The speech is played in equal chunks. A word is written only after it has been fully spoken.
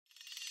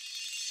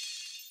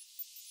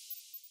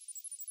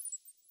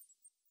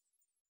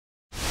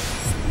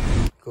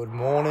Good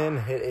morning.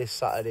 It is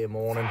Saturday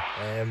morning.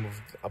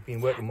 I've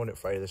been working Monday to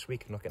Friday this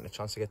week. I'm not getting a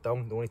chance to get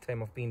down. The only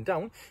time I've been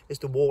down is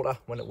to water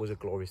when it was a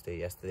glorious day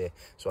yesterday.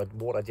 So I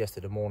watered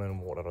yesterday morning and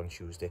watered on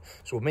Tuesday.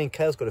 So me and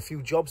Kyle's got a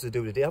few jobs to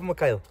do today, haven't we,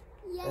 Kyle?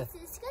 Yes,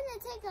 it's going to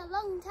take a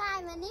long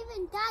time, and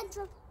even Dad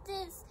dropped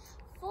his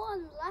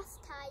phone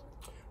last time.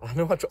 I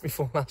know I dropped my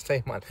phone last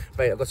time, man.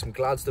 Right, I've got some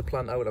glads to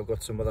plant out. I've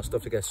got some other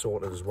stuff to get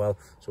sorted as well.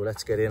 So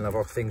let's get in. I've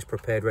got things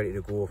prepared, ready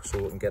to go,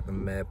 so we can get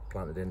them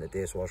planted in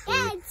today. So I'll show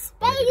you.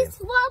 Space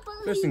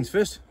wobbly. First things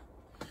first,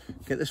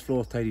 get this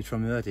floor tidied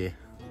from the other day.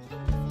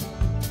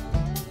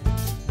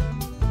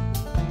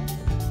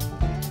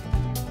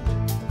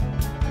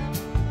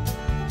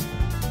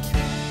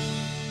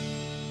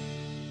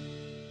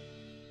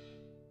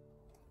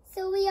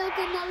 So we are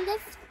going to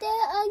lift the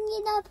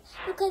onion up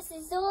because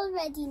it's all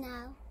ready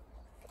now.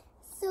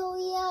 So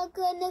we are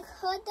going to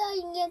cut the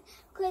onion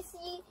because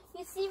you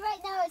see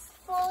right now it's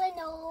falling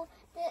over,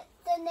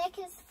 the neck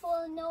is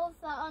falling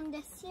over on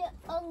the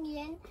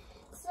onion.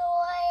 So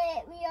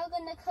we are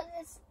going to cut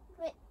this,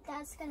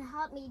 that's going to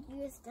help me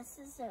use the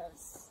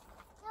scissors.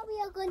 Now we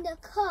are going to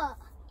cut.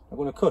 I'm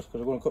going to cut because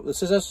we're going to cut with the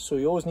scissors, so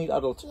you always need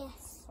adult.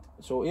 Yes.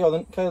 So yeah,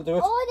 then Kyle, do it.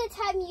 All the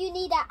time you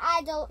need an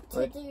adult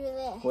to do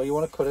this. Where you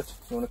want to cut it,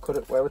 you want to cut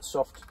it where it's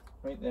soft,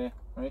 right there,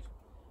 right?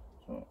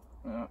 So,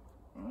 right.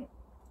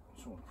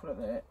 So we'll put it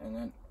there and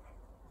then...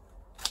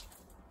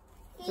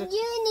 You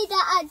need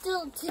an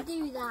adult to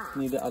do that.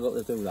 You need an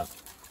adult to do that.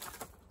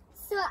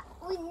 So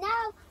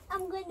now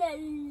I'm going to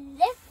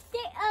lift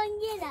the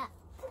onion up.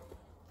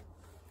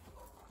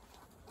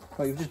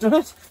 Oh, you've just done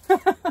it?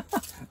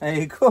 There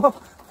you go.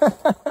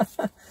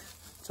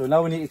 So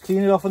now we need to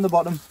clean it off on the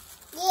bottom.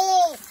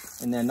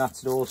 Yes. And then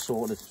that's it all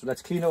sorted. So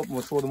let's clean it up and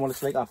we'll show them what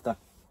it's like after.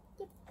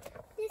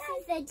 This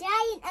is a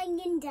giant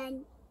onion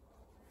done.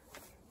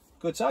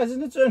 Good size,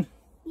 isn't it, son?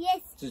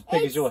 Yes. It's as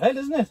big as your head,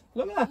 isn't it?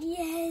 Look at that.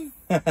 Yes.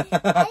 And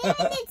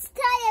even it's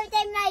taller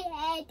than my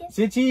head.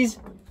 Say cheese.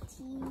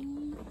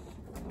 Cheese.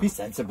 Be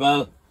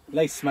sensible.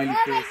 Nice smiley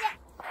face.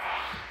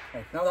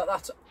 Right, now that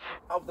that's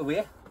out the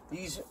way,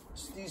 these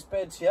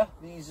beds here,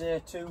 these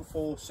 2,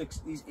 4, 6,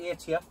 these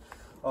 8 here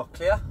are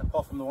clear,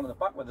 apart from the one at the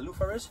back where the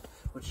loofah is,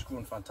 which is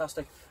growing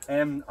fantastic.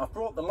 I've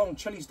brought the long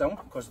chilies down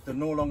because they're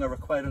no longer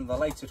required under the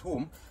lights at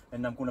home,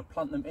 and I'm going to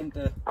plant them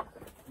into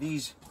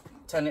these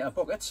 10-litre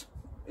buckets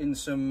in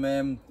some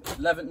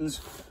Leventon's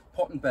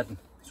potting bedding.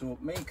 So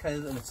me and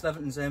Kyle, and it's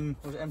Leventon's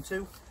was it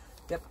M2?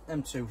 Yep,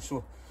 M2.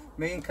 So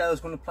me and Kyle's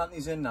going to plant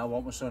these in now,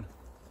 won't we, son?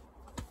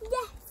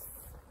 Yes.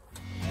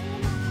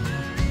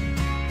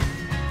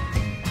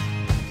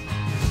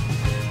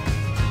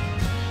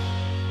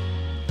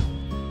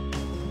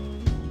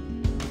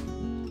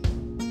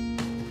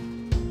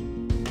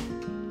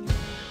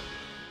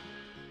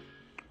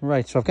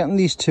 Right, so I've gotten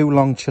these 2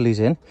 long chilies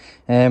in.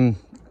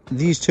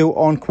 These 2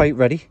 aren't quite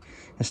ready.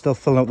 They're still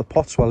filling out the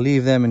pot, so I'll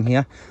leave them in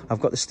here.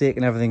 I've got the steak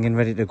and everything in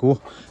ready to go.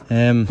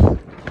 I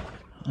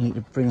need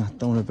to bring that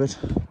down a bit.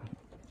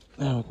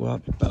 There we go, that'll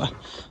be better.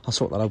 I'll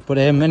sort that out. But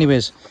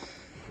anyways,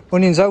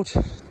 onions out,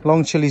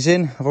 long chilies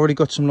in. I've already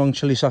got some long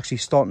chilies actually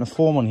starting to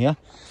form on here,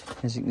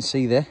 as you can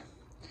see there.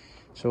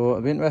 So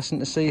it'll be interesting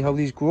to see how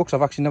these grow, because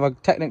I've actually never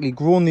technically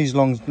grown these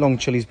long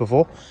chilies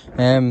before.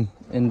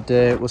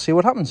 We'll see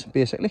what happens,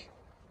 basically.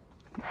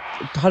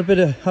 Had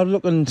a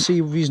look and see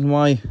a reason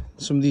why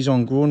some of these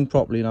aren't growing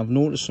properly, and I've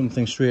noticed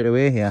something straight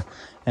away here.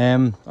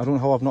 I don't know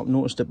how I've not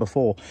noticed it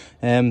before.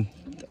 I've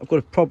got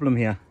a problem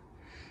here.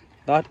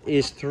 That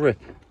is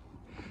thrip.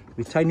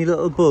 With tiny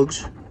little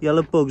bugs,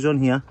 yellow bugs on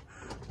here,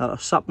 that are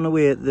sapping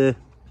away at the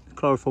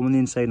chloroform on the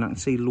inside, and I can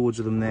see loads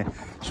of them there.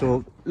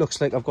 So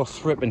looks like I've got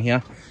thrip in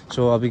here,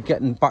 so I'll be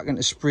getting back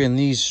into spraying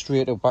these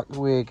straight up back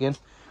away again.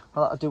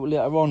 I'll do it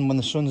later on when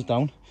the sun's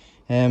down.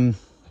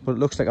 But it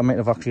looks like I might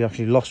have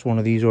actually lost one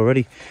of these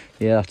already.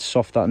 Yeah, that's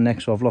soft, that neck,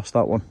 so I've lost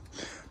that one.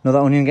 Another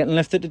onion getting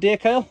lifted today,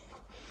 Kyle.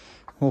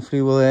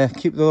 Hopefully we'll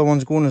keep the other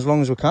ones going as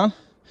long as we can,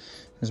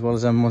 as well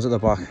as them ones at the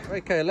back.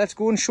 Right, Kyle, let's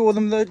go and show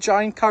them the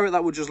giant carrot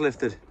that we just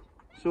lifted.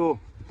 So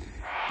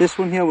this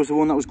one here was the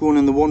one that was growing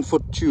in the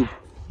 1-foot tube,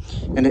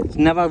 and it's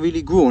never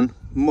really grown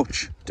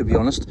much, to be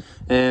honest.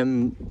 As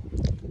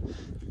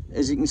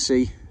you can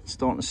see, it's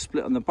starting to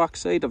split on the back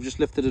side. I've just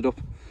lifted it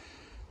up.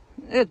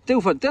 It'd do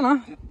for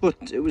dinner, but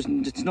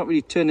it's not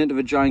really turned into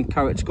a giant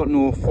carrot. It's got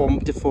no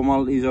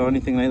deformalities or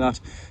anything like that.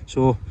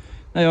 So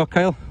there you are,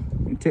 Kyle.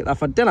 You can take that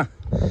for dinner.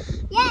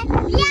 Yes, we are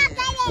going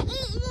to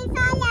eat this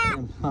all.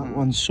 That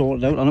one's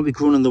sorted out. I'll not be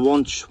growing in the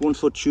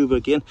 1-foot tube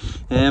again.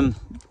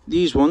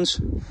 These ones,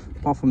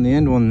 apart from the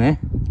end one there,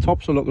 the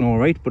tops are looking all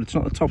right, but it's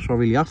not the tops we're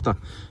really after.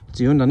 It's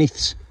the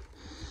underneaths.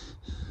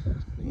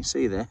 You can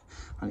see there.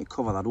 I need to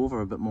cover that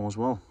over a bit more as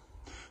well.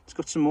 It's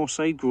got some more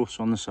side growths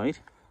on the side,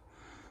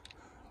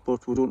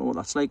 but we don't know what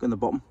that's like on the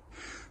bottom.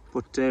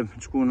 But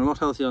it's growing a lot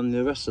healthier than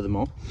the rest of them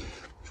all.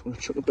 Just going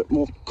to chuck a bit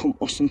more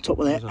compost on top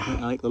of there. I think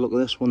I like the look of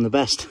this one the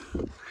best,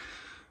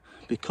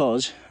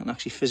 because I can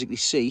actually physically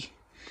see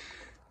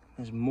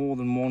there's more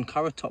than one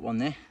carrot top on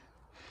there,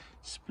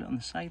 split on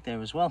the side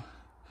there as well.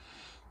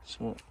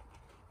 So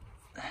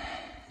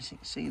as you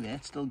can see there,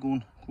 it's still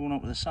growing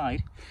out to the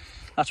side.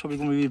 That's probably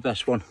going to be the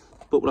best one,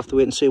 but we'll have to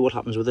wait and see what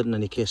happens with it in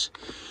any case.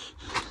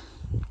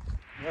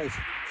 Right,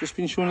 just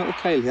been showing little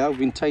Kyle here. I've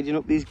been tidying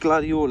up these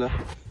gladiola,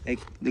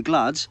 the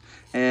glads.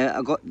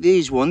 I got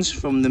these ones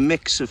from the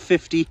mix of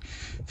 50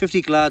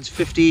 glads,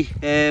 50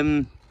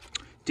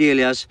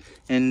 dahlias,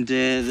 and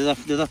there's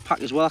that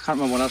pack as well. I can't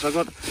remember what else I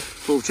got.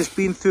 But we've just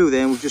been through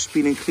there and we've just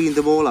been and cleaned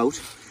them all out.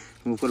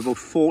 And we've got about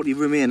 40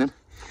 remaining.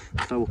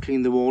 So we'll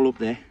clean them all up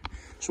there.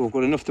 So we've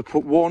got enough to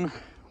put one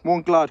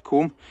glad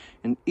comb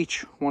in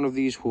each one of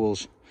these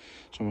holes.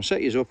 So I'm going to set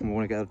these up and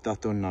we're going to get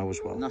that done now as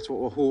well. And that's what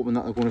we're hoping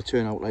that they're going to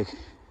turn out like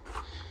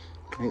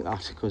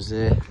that, because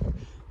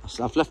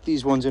I've left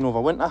these ones in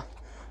over winter.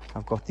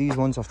 I've got these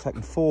ones, I've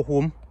taken 4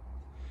 home.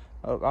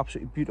 They look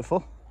absolutely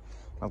beautiful.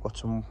 I've got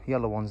some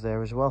yellow ones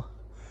there as well.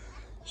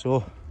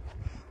 So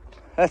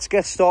let's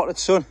get started,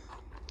 son.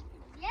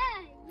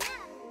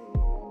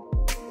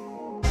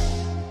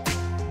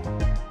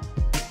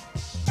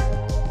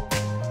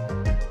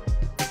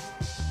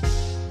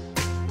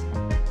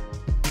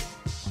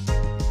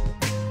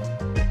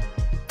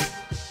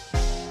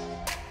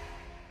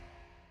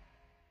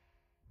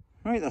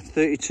 Right, that's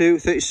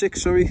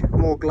 36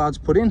 more glads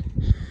put in,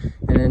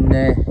 and in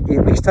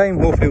 8 weeks time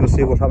hopefully we'll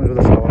see what happens with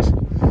the flowers.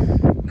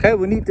 Okay,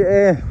 we need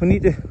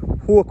to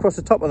hoe across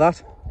the top of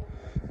that,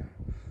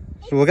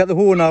 so we'll get the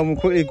hoe now and we'll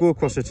quickly go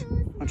across it.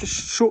 I'll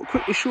just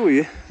quickly show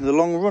you the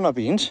long runner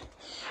beans.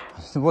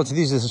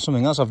 These is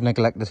something else I've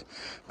neglected,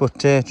 but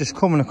just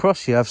coming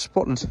across here I've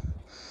spotted,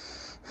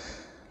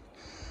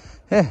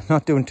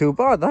 not doing too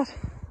bad that.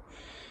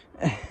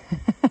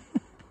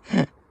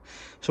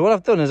 So what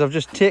I've done is I've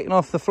just taken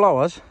off the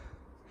flowers,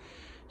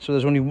 so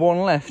there's only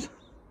one left,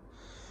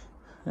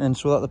 and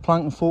so that the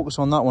plant can focus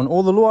on that one.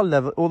 All the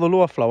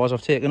lower flowers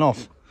I've taken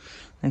off.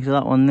 Next to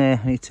that one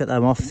there, I need to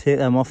take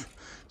them off.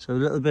 So a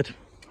little bit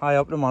high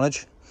up to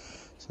manage.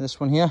 So this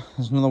one here,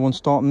 there's another one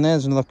starting there.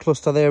 There's another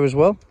cluster there as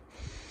well.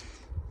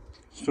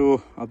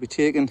 So I'll be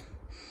taking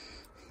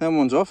them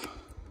ones off,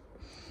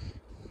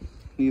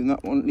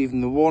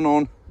 leaving the one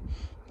on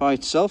by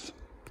itself.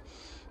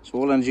 So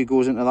all energy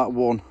goes into that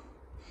one.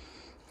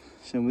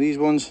 Same with these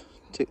ones,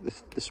 take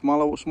the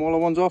smaller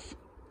ones off.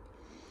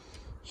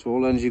 So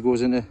all energy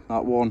goes into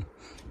that one,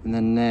 and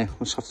then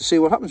we'll just have to see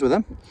what happens with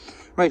them.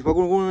 Right, we're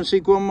going to go and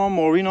see Grandma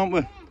Maureen, aren't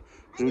we?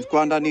 Because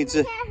Grandad needs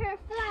a...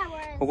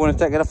 We're going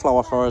to get a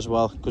flower for her as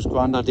well, because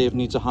Grandad Dave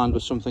needs a hand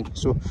with something.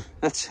 So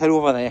let's head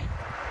over there.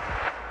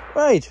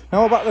 Right,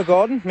 now we're back to the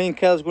garden. Me and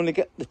Kel's going to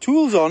get the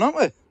tools on, aren't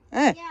we?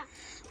 Yeah.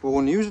 We're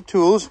going to use the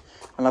tools,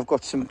 and I've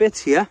got some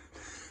bits here.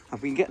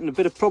 I've been getting a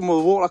bit of problem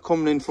with water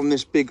coming in from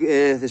this big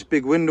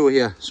window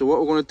here. So what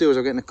we're going to do is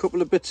I'm getting a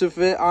couple of bits of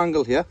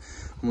angle here.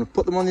 I'm going to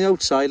put them on the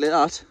outside like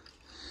that.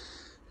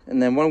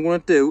 And then what I'm going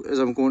to do is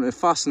I'm going to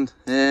fasten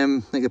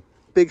like a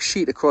big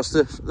sheet across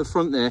the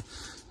front there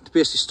to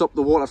basically stop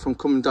the water from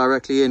coming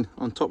directly in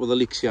on top of the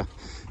leaks here.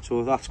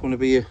 So that's going to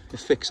be a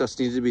fix that's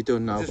needed to be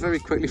done now. Just very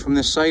quickly from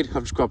this side,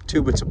 I've just grabbed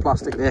 2 bits of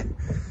plastic there,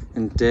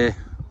 and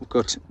we've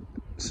got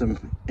some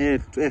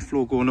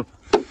airflow going up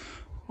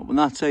on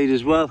that side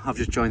as well. I've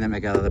just joined them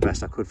together the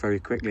best I could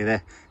very quickly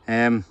there.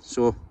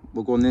 So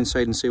we'll go on the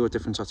inside and see what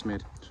difference that's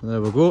made. So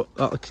there we go.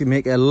 That'll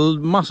make a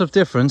massive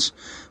difference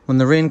when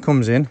the rain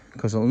comes in,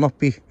 because it'll not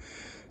be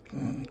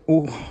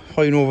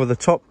flying over the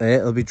top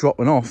there. It'll be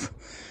dropping off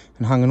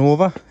and hanging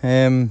over.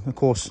 Of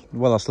course,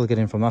 well, I'll still get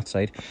in from that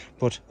side,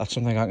 but that's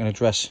something I can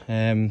address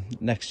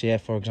next year,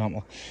 for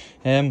example.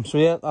 So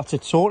yeah, that's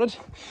it sorted.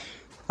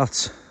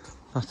 That's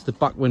the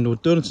back window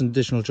done. It's an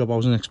additional job I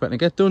wasn't expecting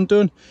to get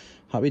done.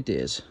 Happy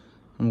days.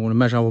 I'm going to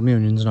measure all my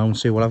onions now and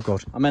see what I've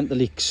got. I meant the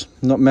leeks,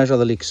 not measure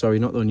the leeks, sorry,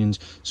 not the onions.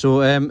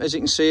 So as you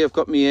can see, I've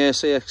got my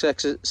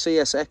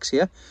CSX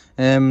here.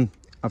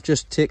 I've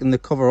just taken the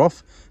cover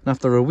off, and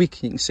after a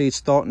week you can see it's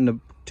starting to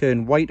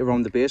turn white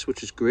around the base,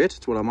 which is great.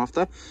 That's what I'm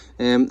after.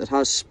 It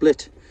has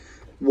split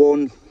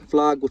one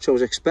flag, which I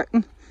was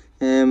expecting.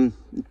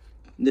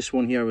 This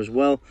one here as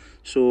well.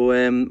 So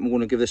I'm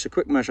going to give this a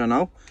quick measure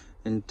now,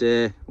 and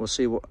we'll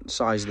see what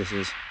size this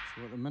is.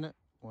 So at the minute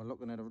we're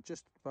looking at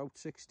just about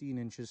 16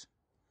 inches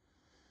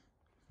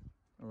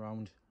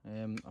around.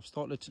 I've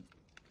started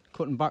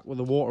cutting back with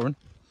the watering,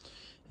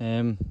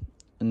 and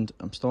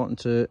I'm starting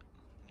to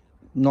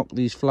knock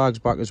these flags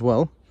back as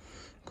well,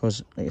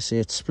 because like I say,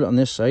 it's split on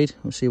this side.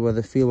 We'll see where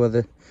the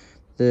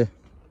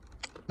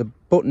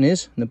button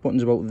is, and the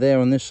button's about there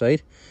on this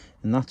side,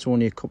 and that's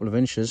only a couple of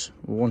inches.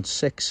 We want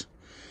 6,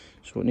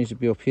 so it needs to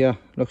be up here.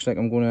 Looks like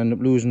I'm going to end up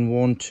losing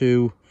 1,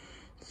 2,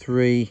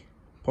 3,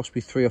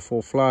 possibly 3 or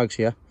 4 flags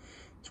here.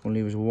 It's going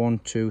to leave us 1,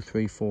 2,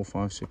 3, 4,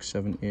 5, 6,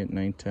 7, 8,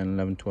 9, 10,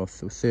 11, 12,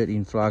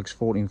 13 flags,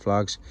 14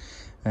 flags.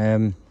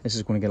 This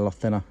is going to get a lot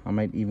thinner. I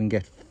might even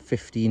get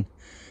 15,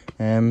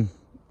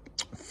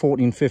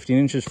 14, 15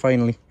 inches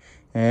finally.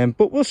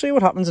 But we'll see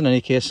what happens in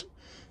any case.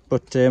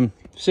 But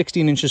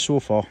 16 inches so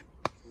far.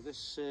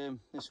 This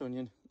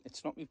onion,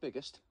 it's not my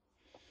biggest.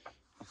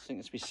 I think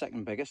it's my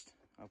second biggest.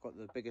 I've got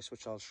the biggest,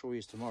 which I'll show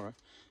you tomorrow.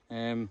 But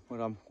I'm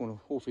going to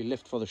hopefully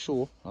lift for the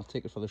show. I'll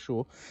take it for the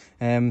show.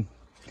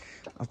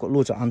 I've got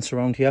loads of ants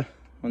around here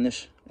on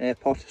this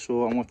pot,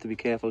 so I'm going to have to be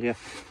careful here.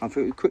 I'll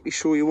quickly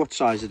show you what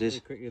size it is.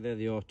 Very quickly, there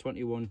they are,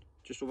 21,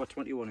 just over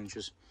 21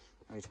 inches.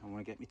 Right, I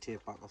want to get my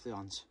tape back off the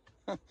ants.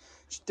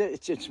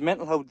 It's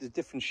mental how the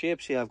different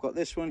shapes here. I've got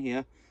this one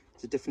here,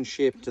 it's a different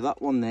shape to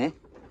that one there.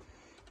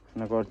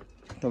 And I've got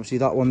obviously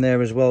that one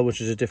there as well,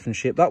 which is a different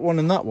shape. That one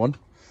and that one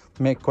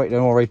make quite an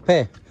alright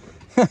pair.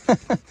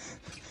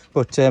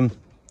 But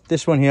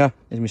this one here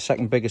is my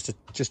second biggest at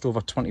just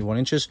over 21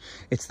 inches.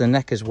 It's the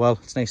neck as well,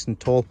 it's nice and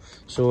tall.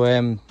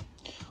 So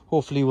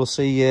hopefully we'll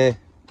see if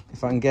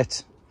I can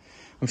get,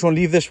 I'm trying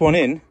to leave this one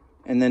in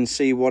and then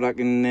see what I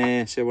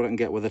can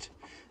get with it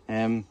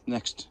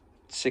next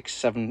 6,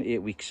 7,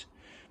 8 weeks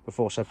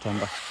before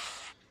September.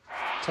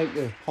 Time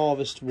to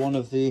harvest one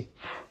of the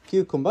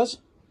cucumbers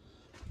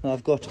that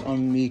I've got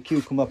on my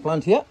cucumber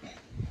plant here.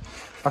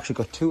 I've actually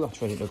got two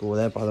that's ready to go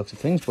there by the looks of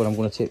things, but I'm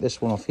going to take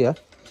this one off here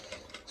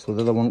so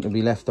the other one can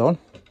be left on.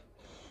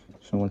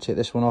 So I'm going to take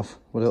this one off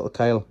with a little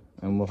kale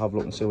and we'll have a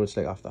look and see what it's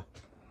like after.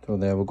 So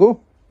there we go,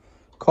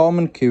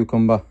 common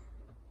cucumber.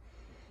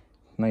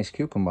 Nice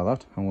cucumber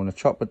that. I'm going to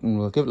chop it and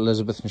we'll give it to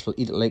Elizabeth and she'll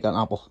eat it like an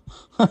apple.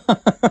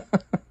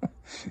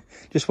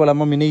 Just while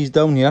I'm on my knees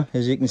down here,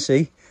 as you can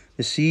see,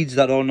 the seeds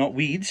that are not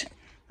weeds,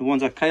 the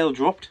ones that Kyle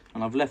dropped,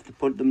 and I've left to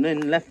put them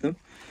in and left them.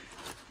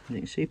 As you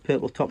can see,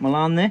 purple top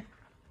Milan there.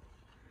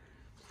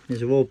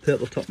 These are all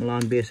purple top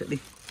Milan basically.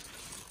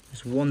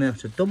 There's one there,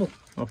 it's a double,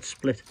 not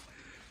split.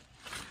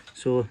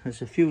 So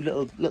there's a few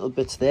little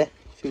bits there,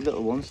 a few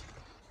little ones.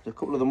 There's a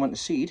couple of them went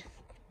to seed.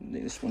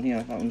 This one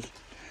here, that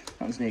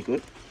one's no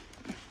good.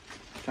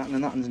 That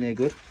and that one's no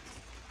good.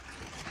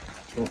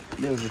 So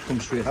they'll just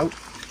come straight out.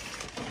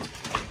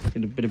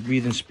 Get a bit of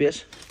breathing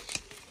space.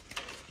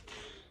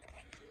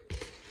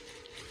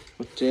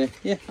 But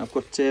yeah, I've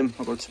got a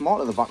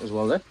tomato at the back as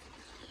well there.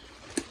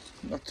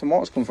 That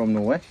tomatoes come from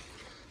nowhere.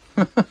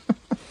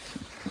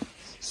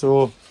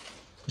 So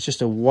it's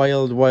just a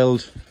wild.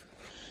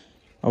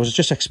 I was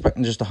just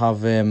expecting just to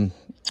have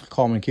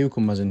common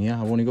cucumbers in here.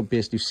 I've only got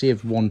basically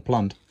saved one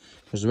plant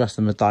because the rest of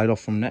them have died off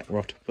from neck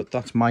rot, but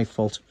that's my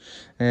fault.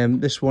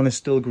 This one is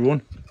still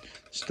growing,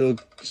 still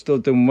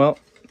doing well.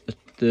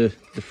 The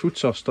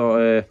fruits are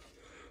start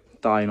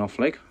dying off,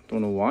 like,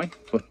 don't know why,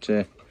 but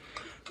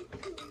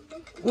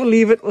we'll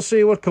leave it. We'll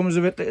see what comes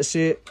of it. Let's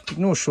say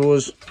no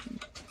shows.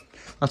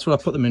 That's what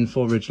I put them in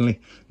for originally.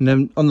 And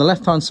then on the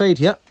left hand side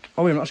here,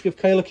 oh wait a minute, let's give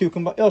Kyle a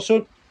cucumber. Yo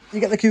son, you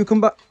get the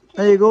cucumber.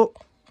 There you go.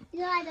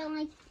 No, I don't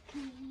like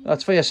cucumber.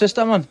 That's for your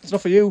sister, man. It's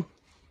not for you.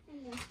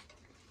 Yeah.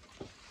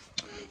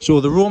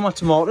 So the Roma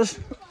tomatoes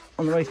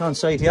on the right hand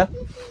side here.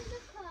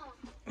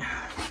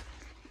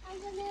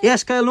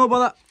 Yes, Kyle, know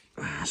about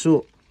that.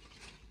 So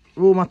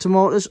Roma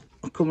tomatoes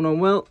are coming on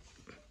well.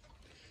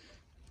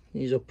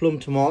 These are plum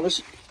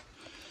tomatoes,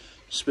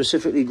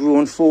 specifically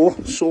grown for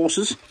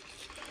sauces.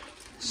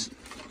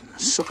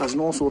 Suckers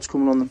and all sorts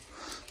coming on them.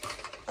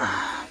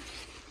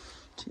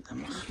 Take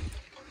them off.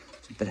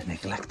 It's a bit of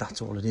neglect,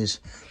 that's all it is.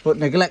 But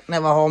neglect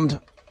never harmed.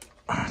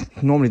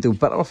 Normally do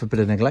better off a bit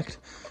of neglect.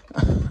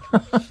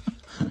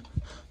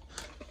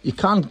 You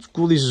can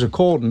grow these as a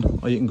cordon,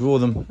 or you can grow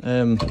them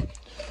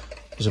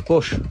as a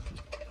bush.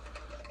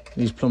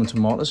 These plum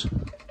tomatoes.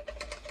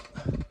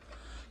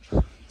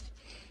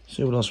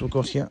 See what else we've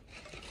got here.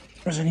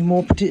 Is any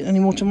more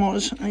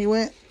tomatoes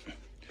anywhere?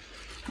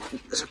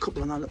 There's a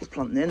couple on that little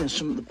plant there, and there's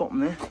some at the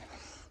bottom there.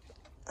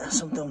 There's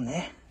some down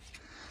there.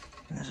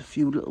 And there's a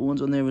few little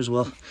ones on there as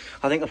well.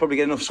 I think I'll probably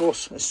get enough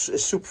sauce.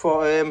 It's soup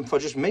for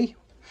just me.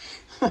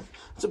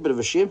 It's a bit of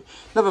a shame.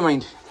 Never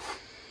mind.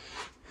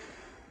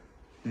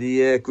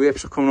 The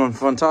grapes are coming on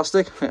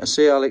fantastic. Like I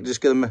say, I like to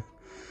just give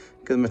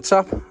them a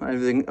tap and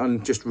everything,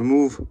 and just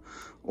remove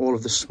all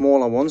of the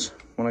smaller ones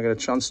when I get a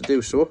chance to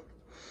do so.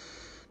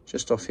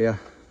 Just off here.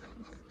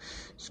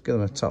 Just give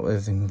them a tap,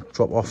 everything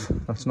drop off.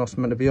 That's not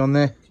meant to be on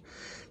there.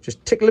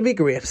 Just tickle a bit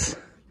grapes.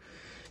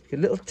 Get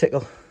a little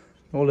tickle.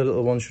 All the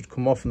little ones should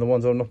come off, and the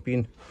ones that are not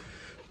being.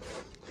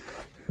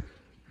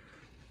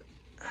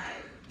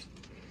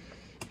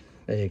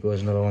 There you go,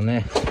 there's another one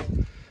there.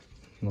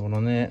 Another one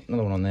on there,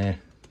 another one on there.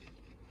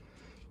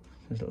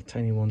 There's little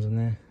tiny ones in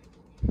there.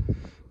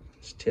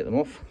 Just take them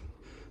off.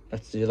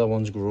 Let the other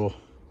ones grow.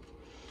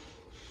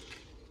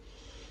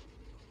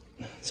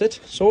 That's it,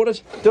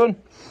 sorted, done.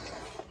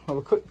 Have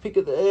a quick peek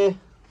at the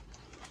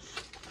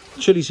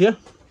chilies here.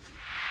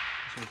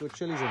 Some good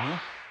chilies in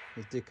here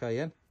with the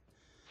cayenne.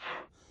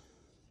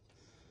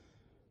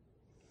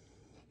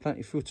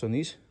 Plenty of fruits on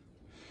these.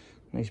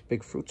 Nice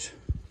big fruits.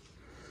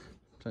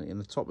 Plenty in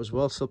the top as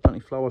well. Still plenty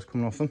of flowers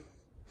coming off them.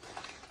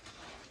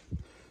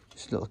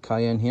 Just a little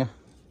cayenne here.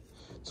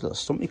 It's a little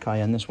stumpy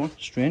cayenne, this one.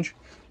 Strange.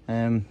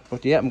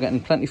 But yeah, I'm getting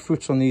plenty of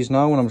fruits on these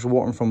now when I'm just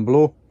watering from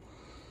below.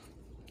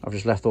 I've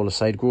just left all the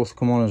side growth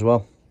come on as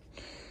well.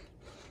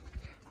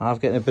 I've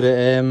getting a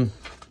bit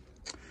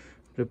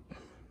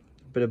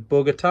of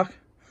bug attack,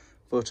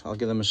 but I'll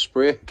give them a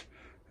spray.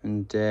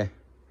 And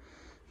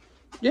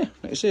yeah,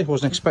 like I say, I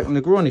wasn't expecting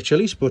to grow any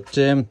chilies, but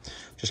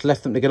just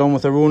left them to get on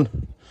with their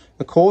own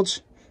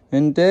accords,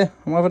 and I'll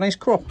have a nice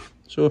crop.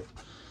 So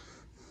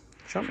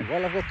Champion.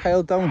 Well, I've got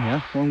Kyle down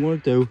here. What I'm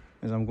going to do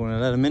is I'm going to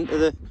let him into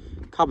the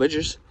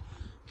cabbages,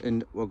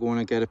 and we're going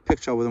to get a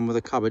picture with him with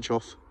the cabbage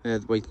off,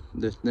 the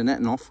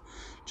netting off,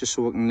 just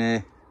so we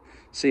can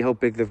see how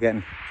big they're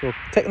getting. So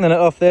taking the net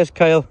off, there's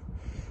Kyle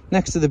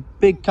next to the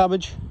big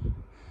cabbage.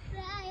 But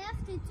I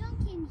have to jump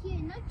in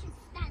here, not just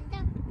stand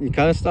up. You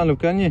can't stand up,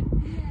 can you?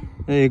 Yeah.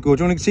 There you go.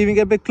 Do you want to see if you can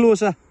get a bit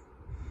closer?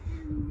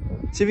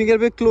 See if you can get a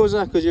bit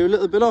closer, because you're a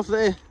little bit off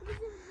there.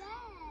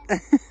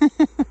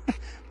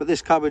 But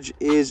this cabbage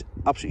is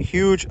absolutely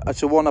huge.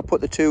 It's the one I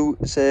put the two.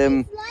 It's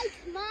like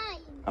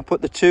mine. I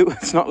put the two.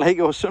 It's not like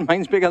yours.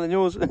 Mine's bigger than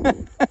yours.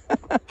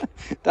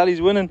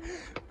 Daddy's winning.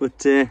 But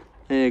there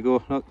you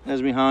go. Look,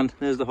 there's my hand.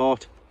 There's the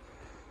heart.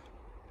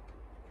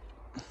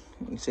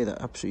 You can see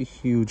that, absolutely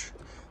huge.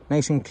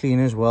 Nice and clean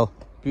as well.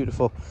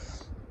 Beautiful.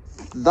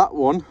 That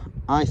one,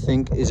 I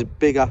think, is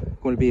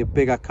going to be a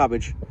bigger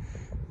cabbage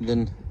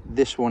than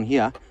this one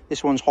here.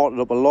 This one's hearted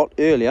up a lot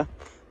earlier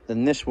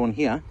than this one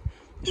here.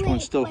 This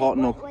one's still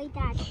hearting up.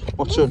 Dad.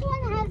 What's this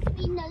one has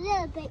been a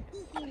little bit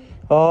eaten.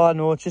 Oh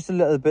no, it's just a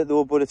little bit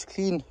though, but it's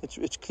clean.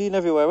 It's clean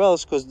everywhere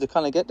else because they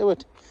kind of get to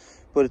it.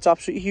 But it's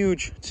absolutely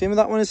huge. Same with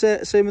that one.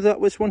 Same with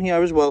this one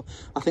here as well.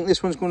 I think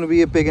this one's going to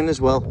be a big one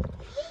as well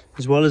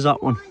as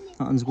that one.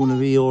 That one's going to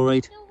be all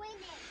right.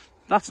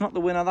 That's not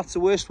the winner. That's the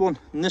worst one.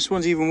 And this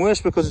one's even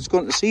worse because it's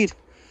gone to seed.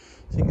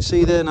 So you can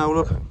see there now.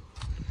 Look,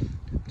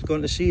 it's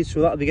gone to seed, so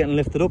that'll be getting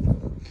lifted up.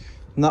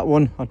 And that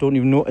one, I don't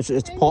even know.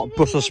 It's part of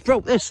Brussels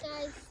sprout. This.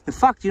 In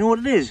fact, you know what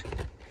it is?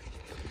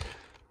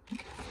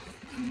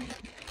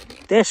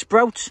 They're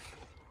sprouts.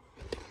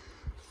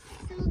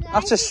 So guys,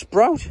 that's a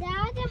sprout.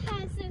 Dad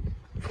has a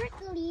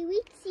prickly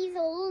weed seeds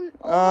all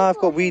I've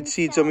got weed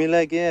seeds on my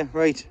leg, yeah,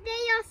 right. They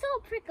are so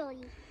prickly.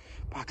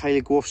 Back how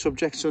you go off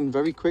subject, son,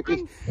 very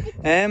quickly.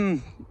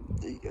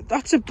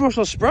 That's a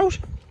Brussels sprout.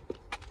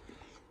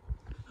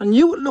 I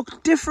knew it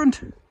looked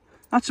different.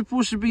 That's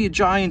supposed to be a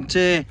giant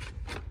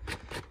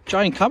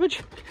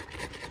cabbage.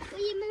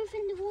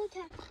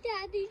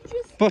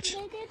 But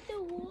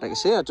like I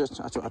say, I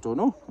don't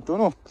know.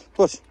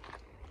 But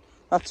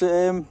that's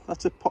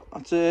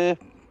a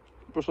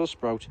Brussels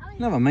sprout.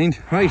 Never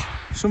mind. Right,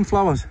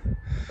 sunflowers.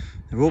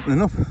 They're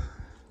opening up,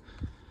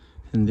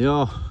 and they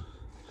are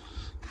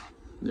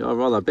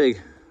rather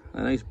big.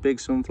 They're nice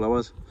big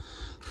sunflowers.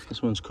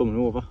 This one's coming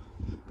over.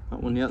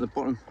 That one here at the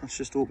bottom, that's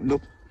just opened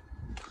up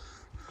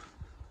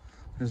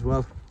as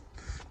well.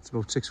 It's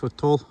about 6 foot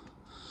tall.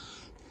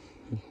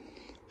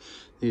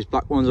 These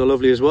black ones are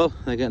lovely as well.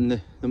 They're getting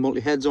the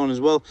multi-heads on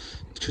as well.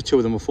 2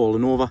 of them are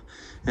falling over.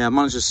 I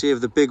managed to save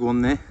the big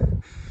one there.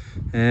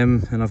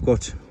 And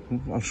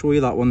I'll show you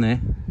that one there.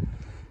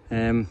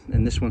 And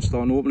this one's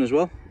starting to open as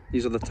well.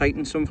 These are the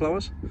Titan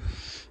sunflowers.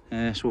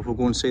 So we'll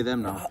go and see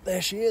them now.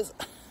 There she is.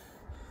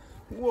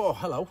 Whoa,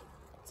 hello.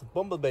 It's a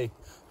bumblebee.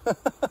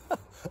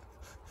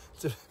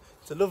 it's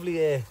a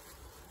lovely...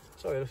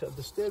 sorry, I've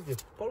disturbed you.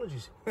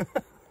 Apologies.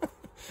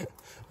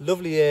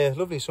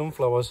 Lovely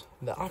sunflowers.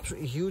 They're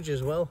absolutely huge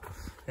as well.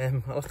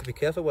 I'll have to be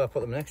careful where I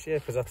put them next year,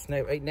 because that's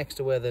right next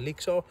to where the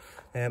leeks are.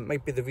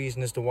 Might be the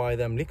reason as to why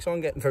them leeks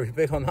aren't getting very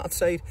big on that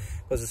side,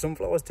 because the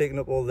sunflowers taking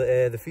up all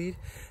the feed.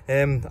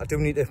 I do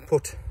need to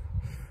put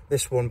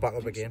this one back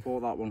up again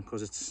for that one,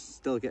 because it's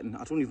still getting,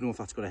 I don't even know if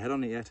that's got a head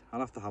on it yet. I'll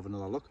have to have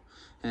another look.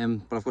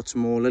 But I've got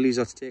some more lilies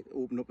that's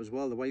opened up as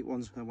well. The white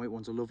ones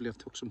are lovely. I've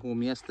took some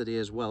home yesterday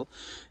as well.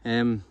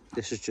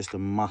 This is just a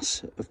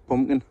mass of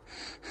pumpkin.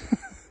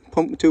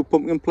 Two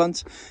pumpkin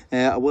plants.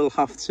 I will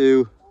have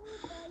to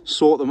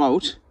sort them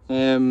out.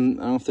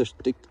 I'll have to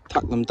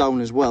tack them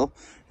down as well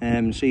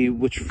and see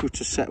which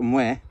fruits are set and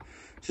where,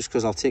 just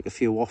because I'll take a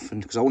few off,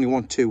 and because I only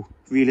want 2.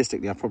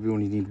 Realistically, I probably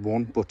only need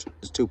 1, but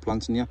there's 2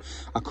 plants in here.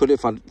 I could,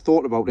 if I'd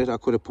thought about it, I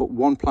could have put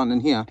 1 plant in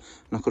here, and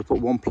I could have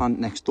put 1 plant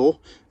next door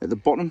at the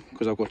bottom,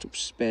 because I've got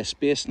spare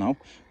space now.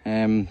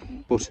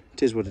 But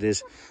it is what it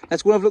is.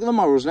 Let's go and have a look at the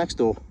marrows next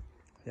door.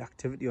 The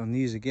activity on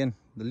these again,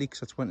 the leeks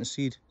that's went to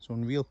seed, it's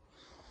unreal.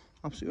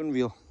 Absolutely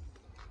unreal.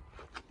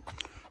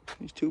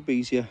 These 2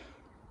 bees here.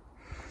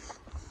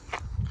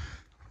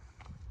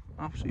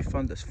 Absolutely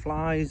fun. There's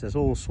flies, there's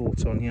all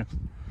sorts on here.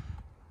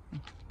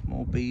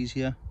 More bees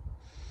here.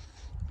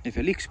 If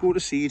your leeks go to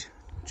seed,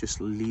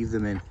 just leave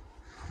them in.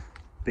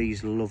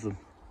 Bees love them.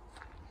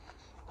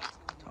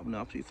 It's having an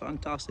absolutely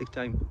fantastic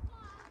time.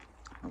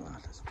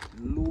 There's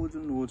loads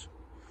and loads.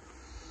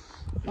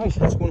 Right,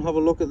 let's go and have a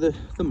look at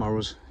the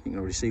marrows. You can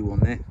already see one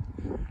there.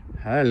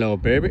 Hello,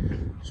 baby.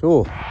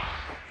 So,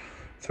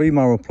 3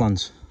 marrow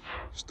plants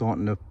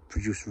starting to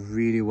produce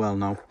really well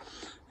now.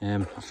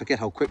 I forget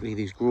how quickly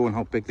these grow and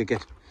how big they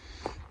get.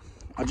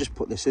 I just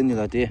put this in the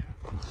other day.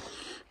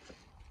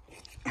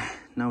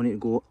 Now I need to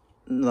go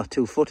another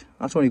 2 foot.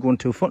 That's only going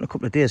 2 foot in a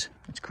couple of days.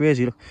 It's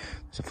crazy. Look,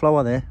 there's a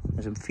flower there.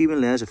 There's a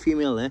female there. There's a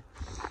female there.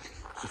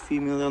 There's a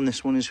female there, and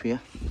this one is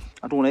here.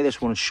 I don't like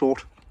this one. It's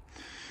short.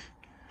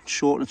 It's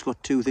short and it's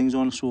got 2 things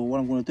on. So what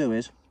I'm going to do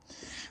is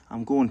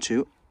I'm going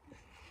to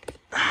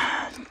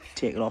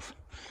take it off.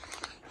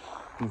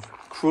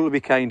 Cruel to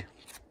be kind.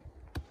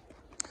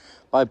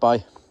 Bye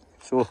bye.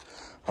 So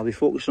I'll be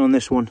focusing on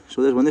this one.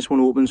 So when this one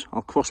opens,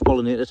 I'll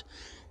cross-pollinate it.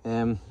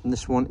 And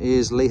this one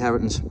is Lee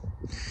Herrington's.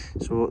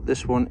 So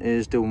this one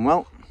is doing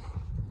well.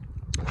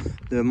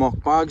 The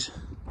mock bags,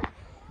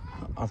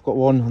 I've got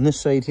one on this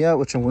side here,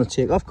 which I'm going to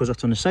take off because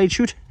that's on the side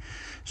shoot.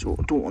 So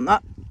I don't want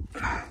that.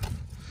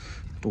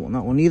 Don't want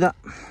that one either.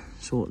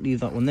 So leave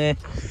that one there.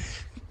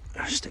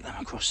 Stick them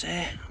across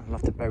there. I'll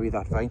have to bury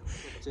that vine.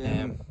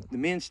 The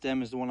main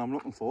stem is the one I'm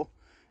looking for,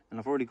 and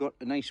I've already got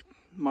a nice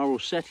marrow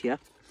set here.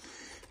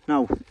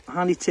 Now,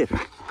 handy tip.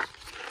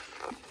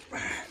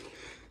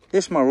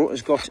 This marrow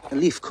has got a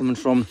leaf coming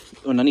from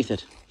underneath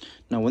it.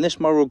 Now, when this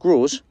marrow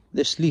grows,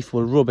 this leaf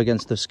will rub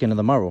against the skin of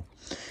the marrow.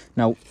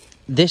 Now,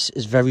 this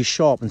is very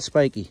sharp and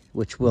spiky,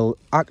 which will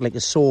act like a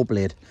saw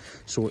blade.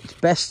 So what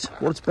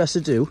it's best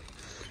to do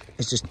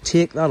is just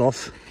take that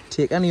off,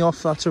 take any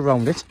off that's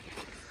around it,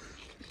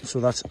 so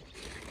that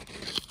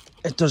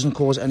it doesn't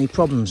cause any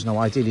problems. Now,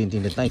 ideally, you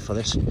need a knife for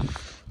this. In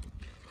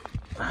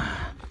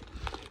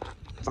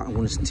fact, I'm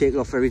going to take it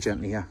off very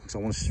gently here because I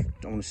want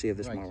to save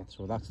this marrow.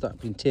 So that's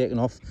been taken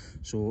off.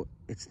 So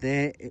it's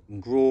there. It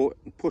can grow. It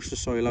can push the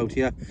soil out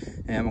here.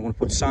 I'm going to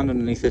put sand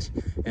underneath it,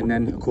 and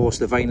then of course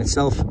the vine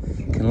itself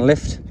can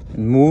lift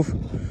and move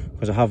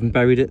because I haven't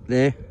buried it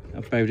there.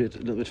 I've buried it a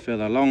little bit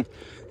further along.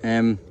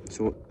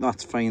 So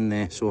that's fine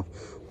there. So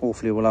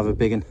hopefully we'll have a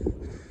big one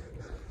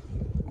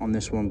on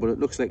this one, but it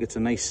looks like it's a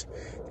nice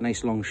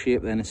long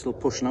shape then. It's still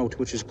pushing out,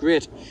 which is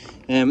great.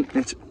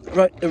 It's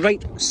the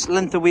right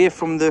length away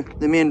from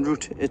the main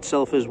root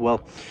itself as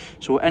well.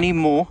 So any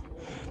more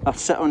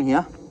that's set on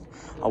here,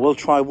 I will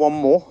try one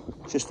more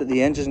just at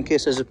the end, just in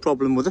case there's a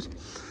problem with it.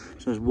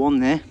 So there's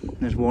one there,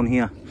 there's one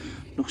here.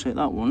 Looks like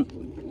that one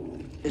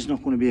is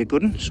not going to be a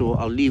good one, so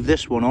I'll leave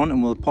this one on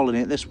and we'll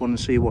pollinate this one and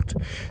see what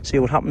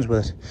happens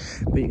with it.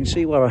 But you can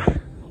see where I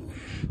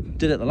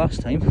did it the last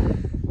time.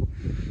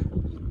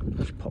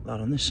 Let's pop that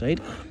on this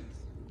side,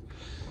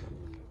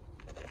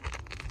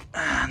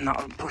 and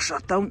that'll push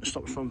that down,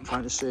 stop from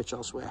trying to search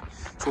elsewhere.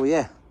 So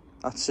yeah,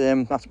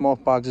 that's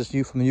Mark Baggs'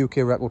 new from the UK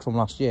record from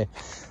last year.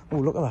 Oh,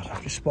 look at that,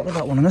 I've just spotted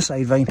that one on the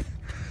side vine.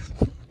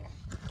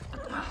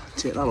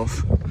 Take that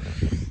off.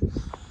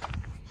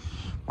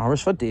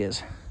 Marrows for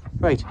days.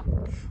 Right,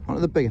 on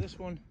to the big one. This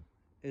one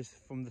is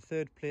from the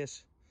 3rd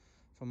place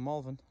from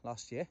Malvern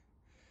last year,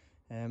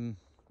 and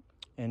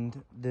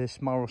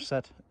this marrow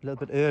set a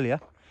little bit earlier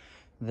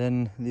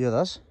than the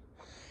others,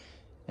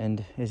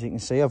 and as you can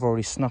see, I've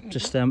already snapped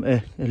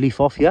a leaf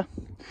off here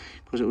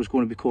because it was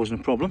going to be causing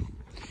a problem.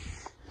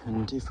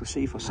 And if we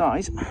see for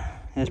size,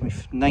 there's my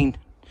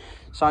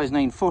size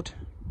 9 foot.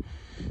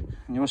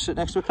 And you want to sit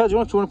next to it, Claire? Do you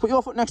want to put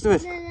your foot next to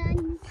it?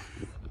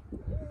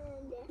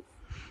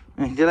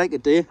 Do you like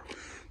it, do you?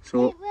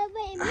 So wait,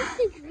 it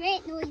makes a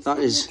great noise. That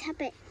is.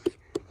 Tap it.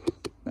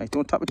 Right,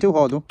 don't tap it too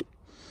hard though.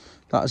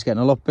 That is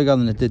getting a lot bigger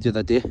than it did the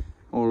other day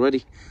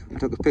already. I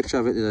took a picture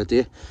of it the other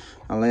day.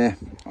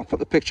 I'll put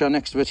the picture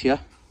next to it here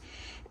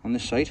on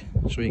this side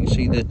so you can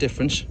see the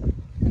difference.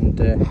 And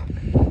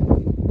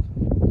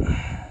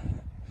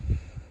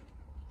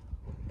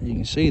you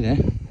can see there,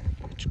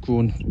 it's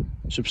grown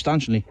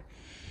substantially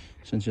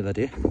since the other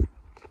day.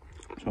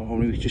 So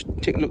I'll just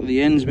take a look at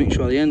the ends, make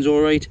sure the end's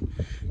all right,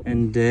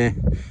 and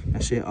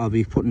I'll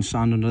be putting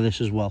sand under this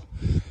as well.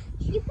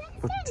 You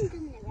put sand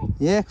under it?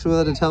 Yeah, so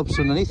that it helps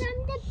underneath.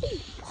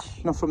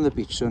 Not from the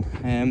beach, son.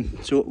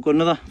 So we've got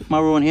another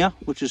marrow in here,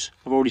 which is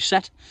I've already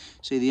set.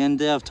 See the end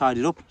there, I've tied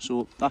it up,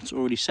 so that's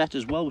already set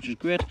as well, which is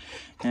great.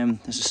 There's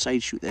a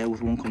side shoot there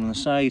with one coming on the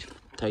side.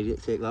 Tidy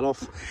it, take that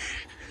off,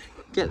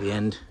 get the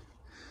end,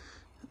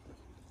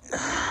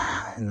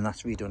 and then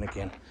that's redone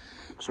again.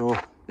 So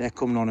they're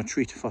coming on a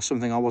treat for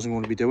something I wasn't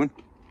going to be doing.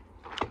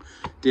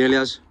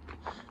 Dahlias,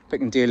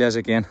 picking dahlias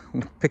again.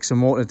 I'm going to pick some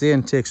more today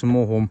and take some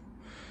more home.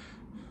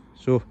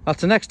 So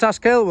that's the next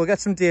task, Kyle. We'll get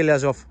some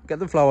dahlias off, get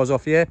the flowers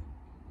off, yeah?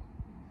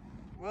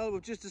 Well,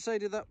 we've just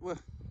decided that we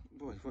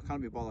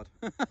can't be bothered.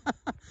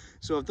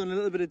 So I've done a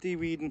little bit of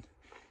de-weeding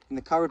in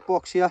the carrot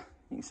box here.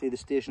 You can see the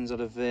stations that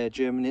have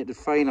germinated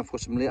fine. I've got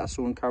some later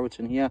sown carrots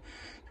in here.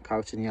 The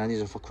carrots in here,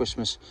 these are for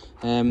Christmas.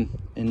 Like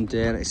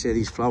I say,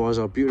 these flowers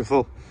are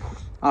beautiful.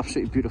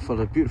 Absolutely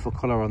beautiful. A beautiful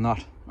colour on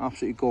that.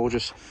 Absolutely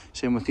gorgeous.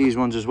 Same with these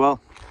ones as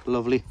well.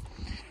 Lovely.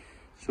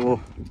 So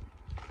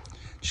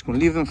just going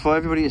to leave them for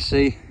everybody to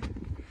see.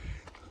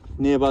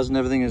 Neighbours and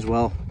everything as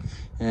well.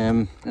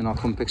 And I'll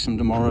come pick some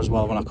tomorrow as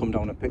well when I come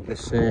down and pick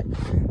this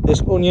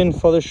onion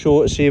for the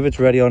show to see if it's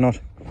ready or not.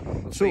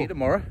 We'll see you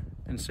tomorrow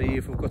and see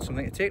if we've got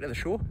something to take to the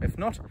show. If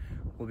not,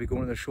 we'll be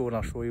going to the show and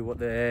I'll show you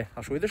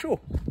the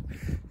show.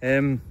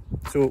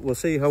 So we'll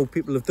see how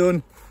people have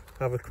done.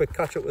 Have a quick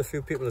catch up with a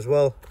few people as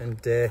well,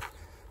 and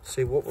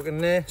see what we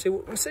can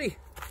see.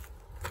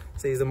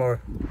 See you tomorrow.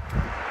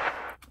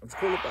 I'll just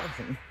call it back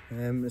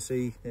to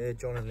see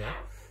John in there.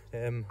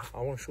 I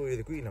want to show you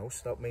the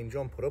greenhouse that me and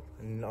John put up,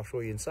 and I'll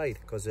show you inside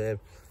because they've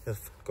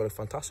got a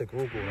fantastic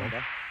row going on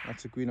there.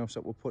 That's a greenhouse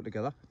that we put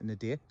together in the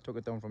day. Took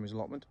it down from his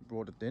allotment,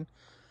 brought it in.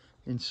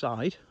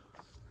 Inside,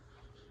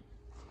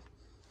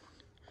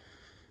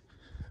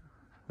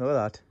 look at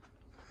that,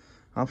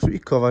 absolutely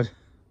covered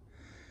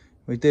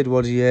what he did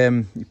was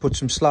he put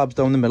some slabs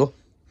down the middle.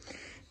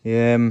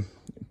 He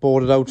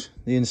boarded out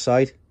the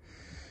inside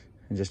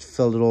and just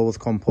filled it all with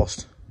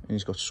compost. And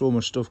he's got so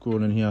much stuff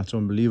growing in here, it's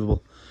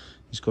unbelievable.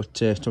 He's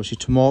got obviously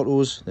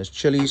tomatoes, there's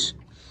chilies,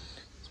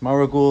 there's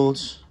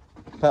marigolds,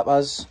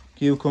 peppers,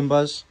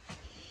 cucumbers,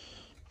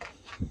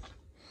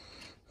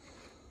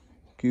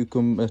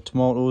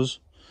 tomatoes,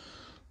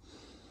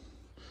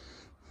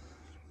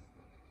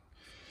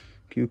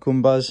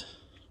 cucumbers,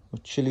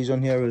 got chilies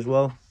on here as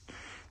well,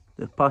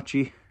 the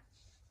patchy,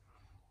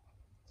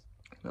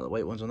 now the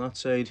white ones on that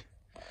side.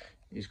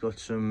 He's got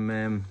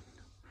some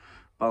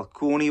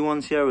balcony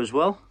ones here as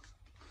well,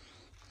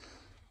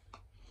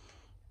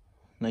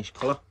 nice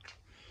colour,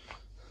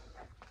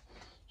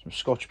 some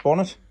Scotch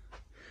bonnet,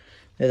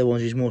 they're the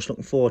ones he's most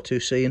looking forward to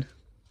seeing.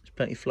 There's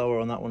plenty of flour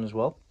on that one as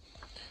well.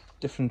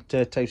 Different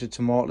types of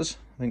tomatoes.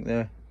 I think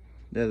they're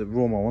the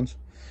Roma ones.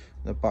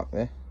 They're back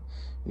there.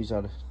 He's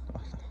had a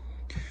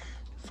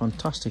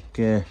fantastic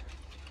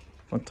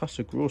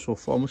grow so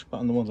far, much better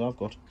than the ones I've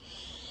got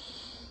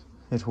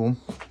at home.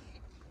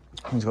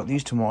 He's got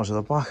these tomatoes at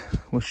the back,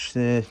 which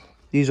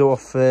these are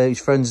off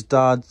his friend's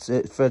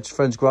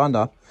friend's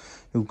granddad,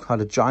 who had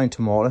a giant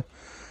tomato. And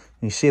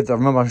he saved. I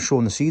remember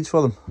showing the seeds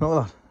for them. Look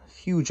at that,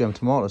 huge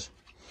tomatoes.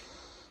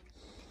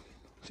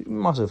 It's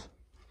massive.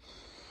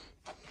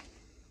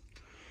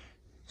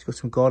 He's got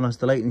some gardener's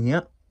delight in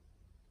here.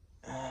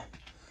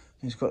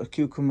 He's got a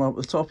cucumber up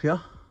the top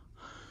here.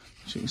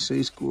 As you can see,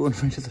 it's growing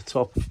right at the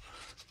top.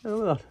 Yeah,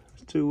 look at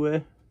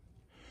that.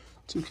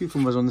 Two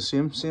cucumbers on the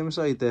same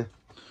side there.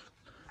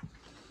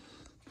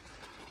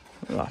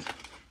 Look at that.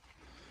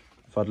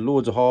 I've had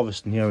loads of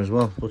harvest in here as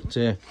well, but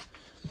yeah,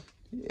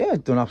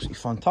 it's done absolutely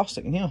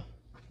fantastic in here.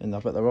 And I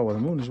bet they're over the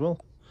moon as well.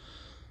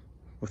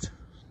 But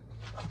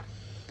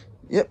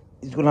yep,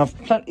 he's gonna have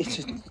plenty.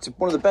 It's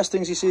one of the best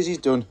things he says he's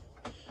done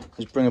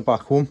is bring it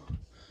back home,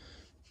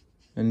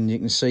 and you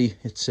can see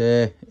it's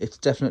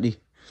definitely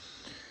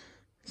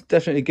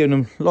giving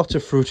him lots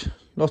of fruit,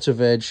 lots of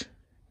veg,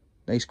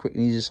 nice quick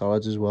and easy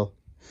salads as well.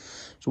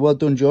 So well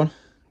done, John.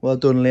 Well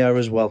done, Leah,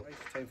 as well.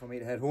 Right, time for me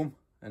to head home,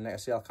 and like I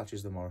say, I'll catch you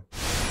tomorrow.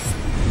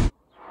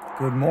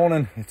 Good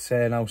morning. It's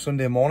now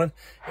Sunday morning.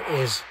 It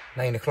is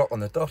 9 o'clock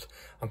on the dot.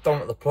 I'm down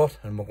at the plot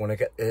and we're going to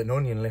get an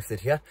onion lifted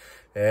here.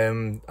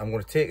 I'm going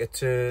to take it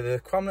to the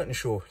St Benedictine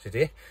Show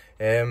today.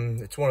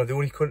 It's one of the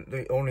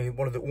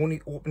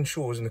only open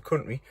shows in the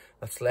country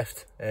that's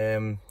left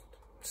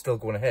still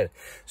going ahead.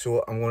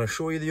 So I'm going to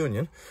show you the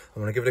onion.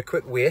 I'm going to give it a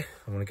quick weigh.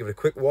 I'm going to give it a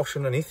quick wash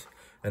underneath,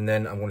 and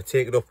then I'm going to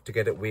take it up to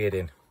get it weighed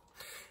in.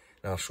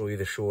 And I'll show you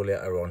the show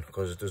later on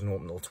because it doesn't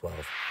open till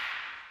 12.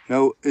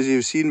 Now, as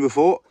you've seen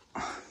before,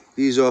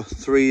 these are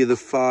three of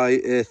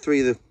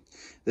the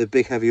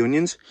big heavy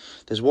onions.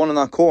 There's one in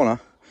that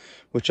corner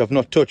which I've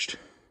not touched,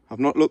 I've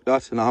not looked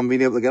at, and I haven't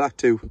been able to get back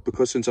to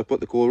because since I put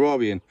the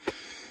kohlrabi in.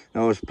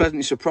 Now I was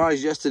pleasantly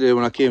surprised yesterday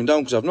when I came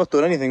down because I've not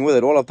done anything with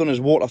it. All I've done is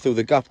water through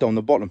the gap down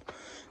the bottom,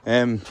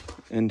 and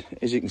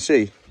as you can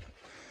see,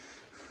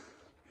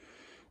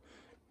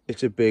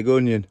 it's a big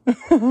onion.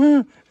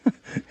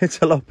 It's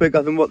a lot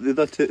bigger than what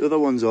the other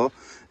ones are.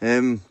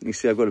 You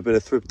see I've got a bit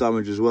of thrip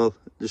damage as well,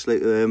 just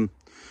like you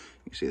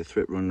see the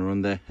thrip running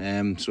around there.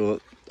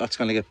 So that's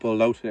going to get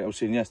pulled out. Like I was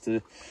saying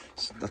yesterday,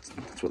 that's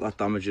what that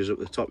damage is up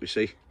the top, you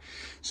see.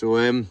 So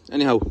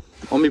anyhow,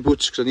 on my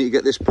boots, because I need to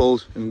get this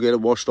pulled and get it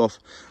washed off.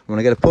 When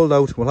I get it pulled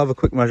out, we'll have a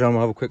quick measure and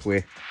we'll have a quick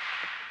weigh.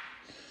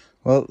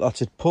 Well,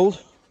 that's it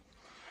pulled.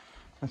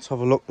 Let's have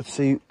a look and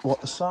see what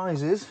the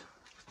size is.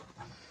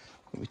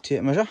 We take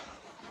a measure.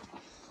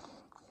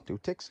 2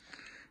 ticks.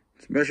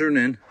 It's measuring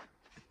in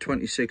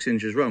 26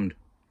 inches round,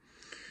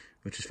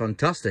 which is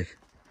fantastic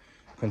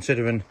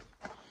considering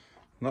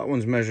that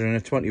one's measuring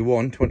at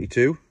 21,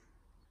 22,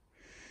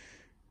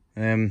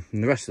 and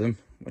the rest of them,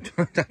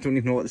 I don't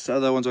even know what the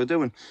other ones are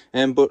doing.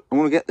 But I'm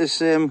going to get this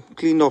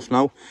cleaned off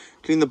now,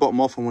 clean the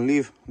bottom off, and we'll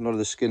leave a lot of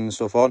the skin and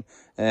stuff on,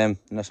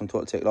 unless I'm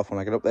told to take it off when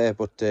I get up there,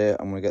 but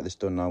I'm going to get this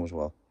done now as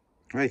well.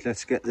 Right,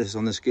 let's get this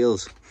on the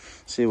scales,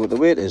 see what the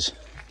weight is.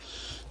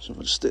 So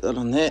I'll just stick that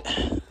on there,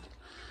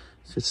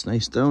 sits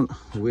nice down.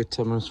 We'll wait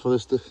 10 minutes for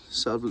this to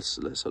settle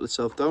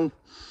itself down.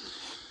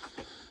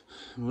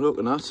 And we're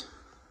looking at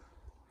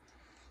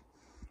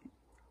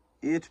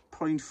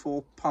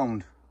 8.4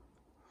 pound.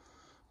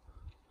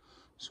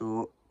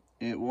 So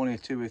 8, 1,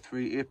 8, 2, 8,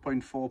 3,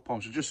 8.4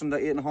 pounds. So just under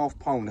 8.5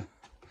 pound,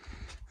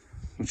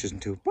 which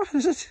isn't too bad,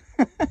 is it?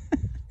 Yeah,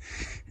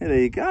 there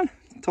you go.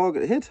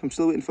 Target hit. I'm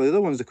still waiting for the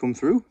other ones to come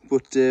through,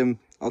 but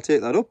I'll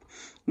take that up.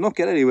 Not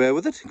get anywhere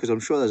with it because I'm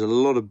sure there's a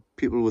lot of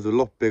people with a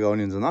lot bigger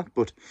onions than that,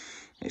 but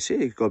you see,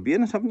 you've got to be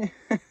in it, haven't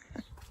you?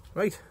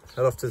 Right,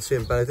 head off to the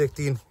St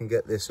Benedictine and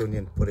get this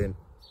onion put in.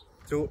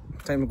 So,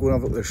 time to go and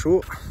have a look at the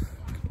show.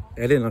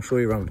 Head in, I'll show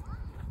you around.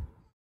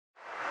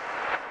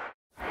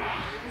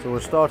 So we'll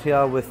start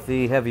here with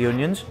the heavy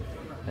onions,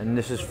 and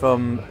this is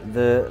from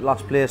the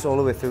last place all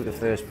the way through to the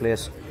first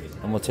place,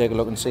 and we'll take a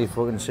look and see if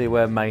we can see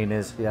where mine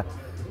is here.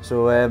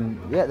 So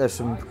yeah, there's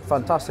some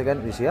fantastic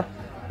entries here,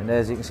 and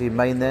as you can see,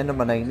 mine there,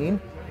 number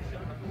 19.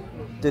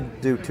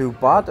 didn't do too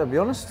bad, to be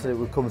honest. It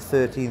would come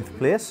 13th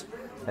place.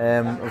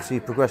 Obviously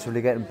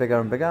progressively getting bigger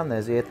and bigger, and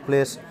there's 8th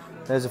place.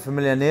 There's a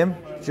familiar name,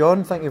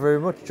 John. Thank you very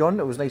much, John.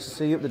 It was nice to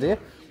see you up today.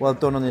 Well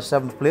done on your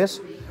 7th place.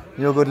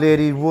 Your good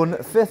lady won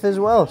 5th as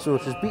well, so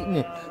she's beaten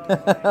you.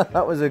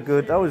 that was a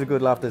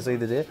good laugh to see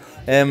today.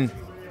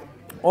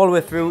 All the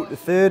way through the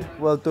 3rd,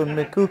 well done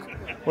Mick Cook,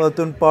 well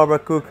done Barbara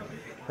Cook,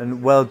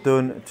 and well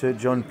done to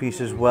John Peace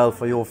as well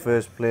for your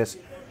 1st place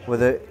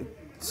with a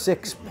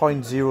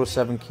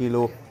 6.07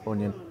 kilo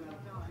onion.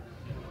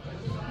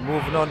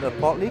 Moving on to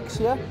pot leeks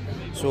here.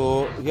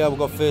 So here we've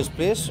got 1st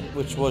place,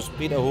 which was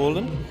Peter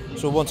Holden.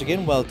 So once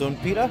again, well done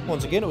Peter.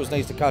 Once again, it was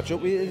nice to catch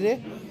up with you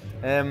today.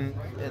 And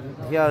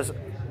here's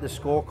the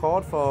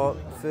scorecard for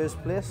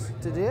 1st place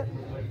today.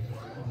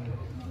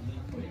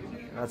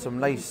 Had some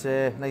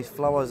nice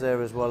flowers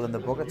there as well in the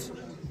buckets.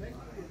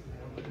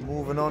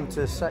 Moving on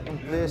to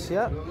 2nd place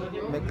here,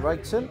 Mick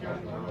Wrightson.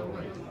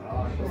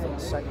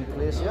 2nd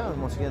place here,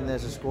 and once again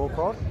there's a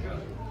scorecard.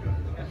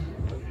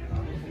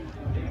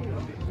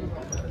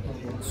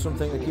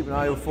 Something to keep an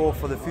eye out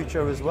for the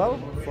future as well,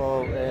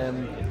 for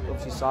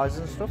obviously sizes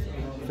and stuff.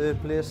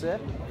 3rd place there,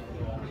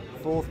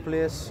 4th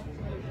place,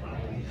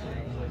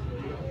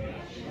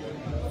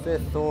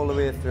 5th all the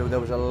way through. There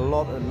was a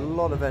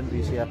lot of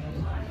entries here,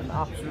 an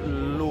absolute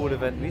load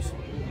of entries.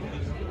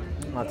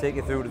 And I'll take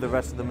you through to the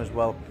rest of them as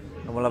well,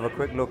 and we'll have a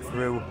quick look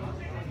through.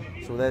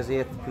 So there's the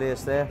 8th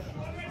place there,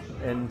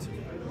 and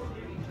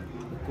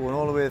going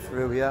all the way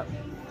through here.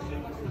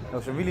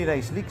 Now some really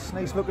nice leeks,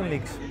 nice looking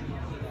leeks.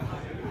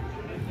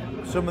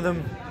 Some of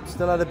them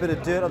still had a bit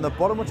of dirt on the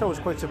bottom, which I was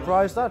quite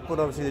surprised at, but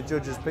obviously the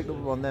judges picked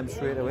up on them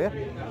straight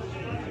away.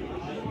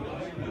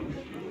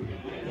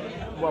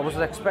 Well, I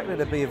wasn't expecting it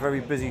to be a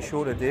very busy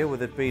show today,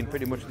 with it being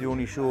pretty much the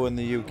only show in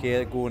the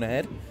UK going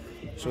ahead.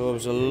 So there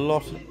was a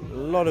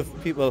lot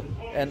of people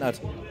entered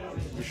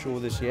the show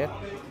this year.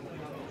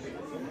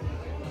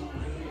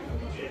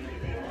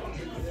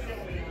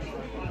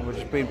 And we're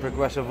just being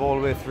progressive all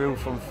the way through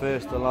from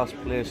 1st to last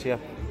place here.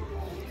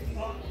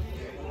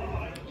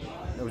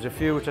 There was a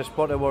few which I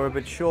spotted were a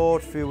bit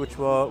short, a few which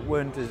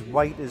weren't as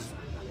white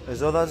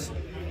as others.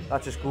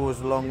 That just goes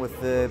along with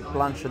the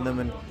blanching them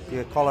and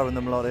the collaring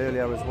them a lot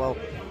earlier as well.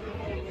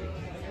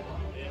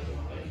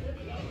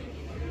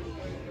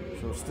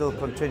 So we'll still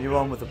continue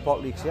on with the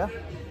pot leeks here.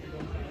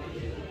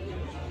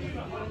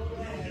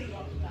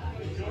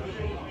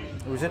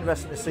 It was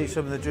interesting to see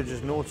some of the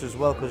judges' notes as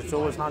well, because it's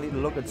always handy to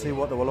look and see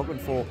what they were looking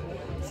for,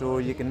 so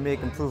you can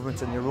make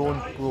improvements in your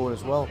own growing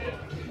as well.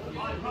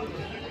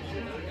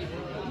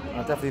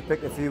 I definitely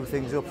picked a few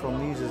things up from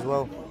these as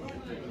well.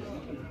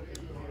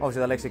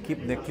 Obviously, I like to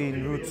keep the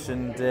clean roots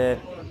and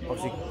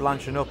obviously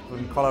blanching up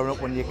and colouring up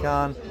when you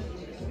can.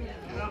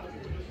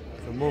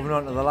 So moving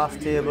on to the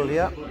last table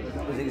here.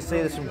 As you can see,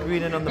 there's some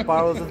greening on the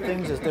barrels and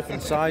things. There's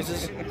different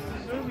sizes.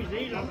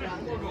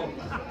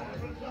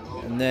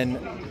 And then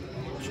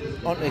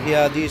onto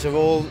here, these are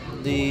all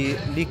the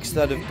leeks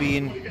that have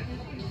been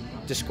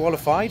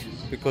disqualified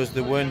because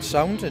they weren't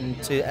sound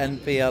into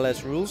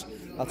NPLS rules.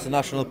 That's the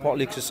National Pot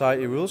Leek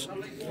Society rules.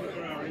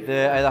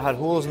 They either had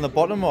holes in the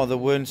bottom or they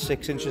weren't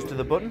 6 inches to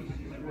the button.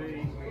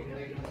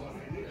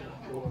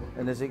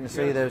 And as you can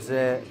see, there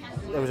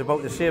was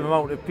about the same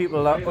amount of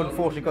people that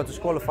unfortunately got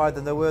disqualified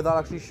than there were that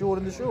actually showed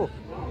in the show.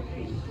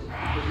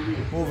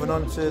 Moving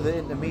on to the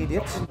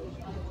intermediates,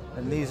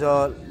 and these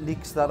are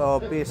leeks that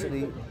are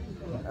basically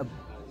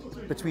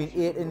between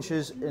 8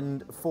 inches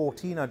and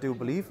 14, I do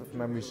believe, if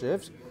memory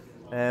serves.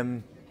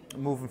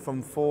 Moving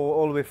from 4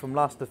 all the way from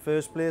last to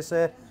 1st place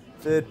there.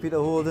 3rd Peter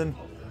Holden,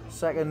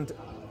 2nd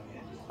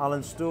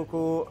Alan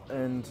Stoko,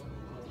 and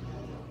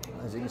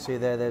as you can see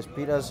there's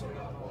Peter's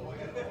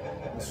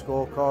the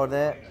scorecard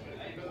there.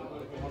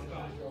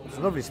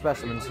 Some lovely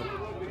specimens,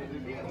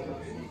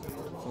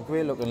 some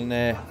great looking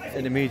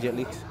intermediate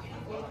leeks.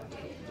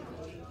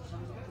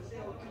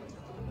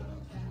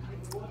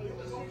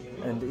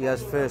 And he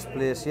has 1st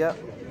place here,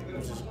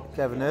 which is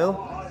Kevin Earl.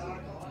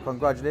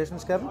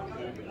 Congratulations, Kevin.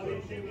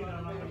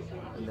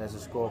 And there's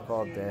a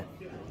scorecard there.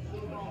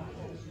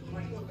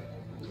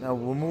 Now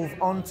we'll move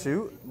on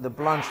to the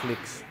blanch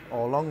leeks,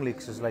 or long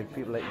leeks as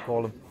people like to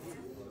call them.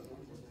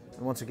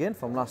 And once again,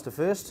 from last to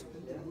 1st. So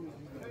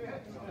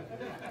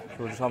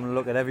we're just having a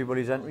look at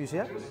everybody's entries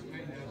here.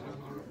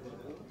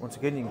 Once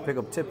again, you can pick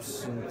up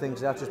tips and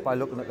things like that just by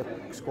looking at the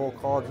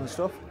scorecards and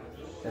stuff.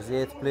 There's the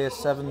 8th place,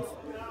 7th,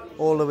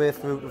 all the way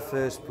through to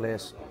 1st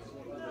place.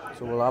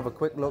 So we'll have a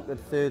quick look at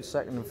 3rd,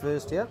 2nd and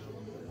 1st here.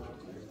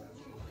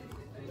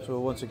 So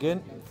once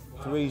again,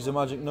 3 is the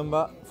magic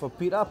number for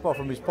Peter, apart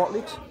from his pot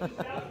leeks.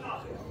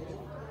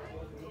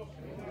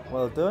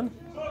 Well done.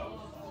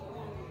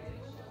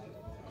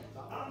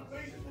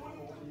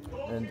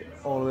 And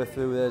all the way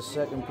through there's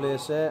 2nd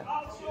place there.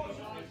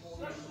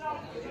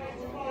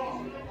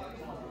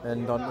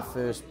 And on to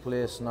 1st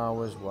place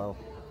now as well.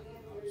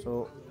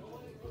 So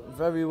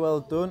very well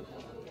done.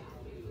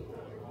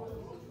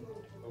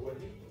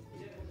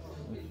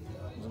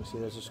 As you can see,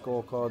 there's a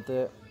scorecard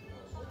there.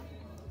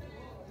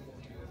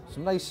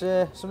 Some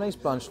nice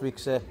blanched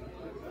leeks there.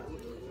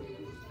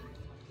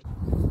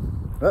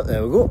 Well,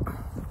 there we go.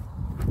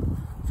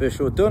 First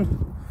show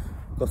done.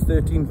 Got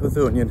 13 with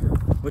the onion,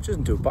 which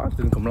isn't too bad.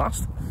 Didn't come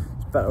last.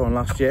 It's better than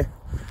last year.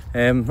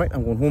 Right,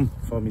 I'm going home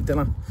for my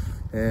dinner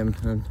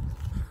and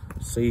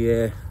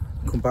see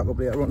come back up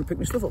later on to pick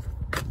my stuff up.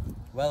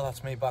 Well,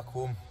 that's me back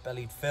home,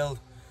 bellied filled.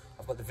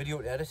 I've got the video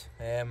to edit.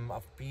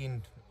 I've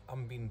been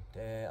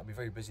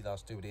very busy the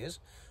last 2 days.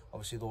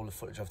 Obviously, with all the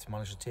footage I've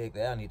managed to take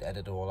there, I need to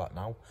edit all that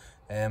now.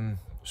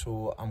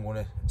 So I'm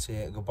going to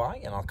say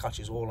goodbye, and I'll catch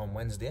you all on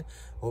Wednesday.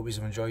 Hope you've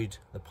enjoyed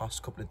the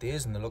past couple of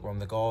days and the look around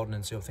the garden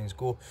and see how things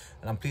go.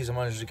 And I'm pleased I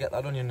managed to get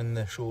that onion in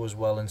the show as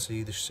well and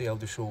see how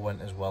the show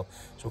went as well.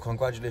 So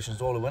congratulations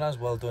to all the winners.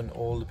 Well done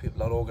all the people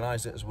that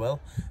organised it as well.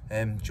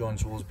 John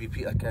Soulsby,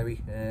 Peter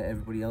Kerry,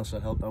 everybody else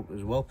that helped out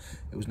as well.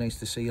 It was nice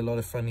to see a lot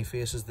of friendly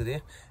faces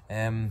today.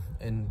 And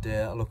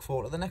I look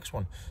forward to the next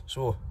one.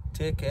 So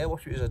take care,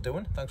 what you guys are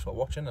doing. Thanks for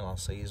watching, and I'll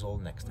see you all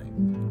next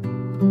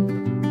time.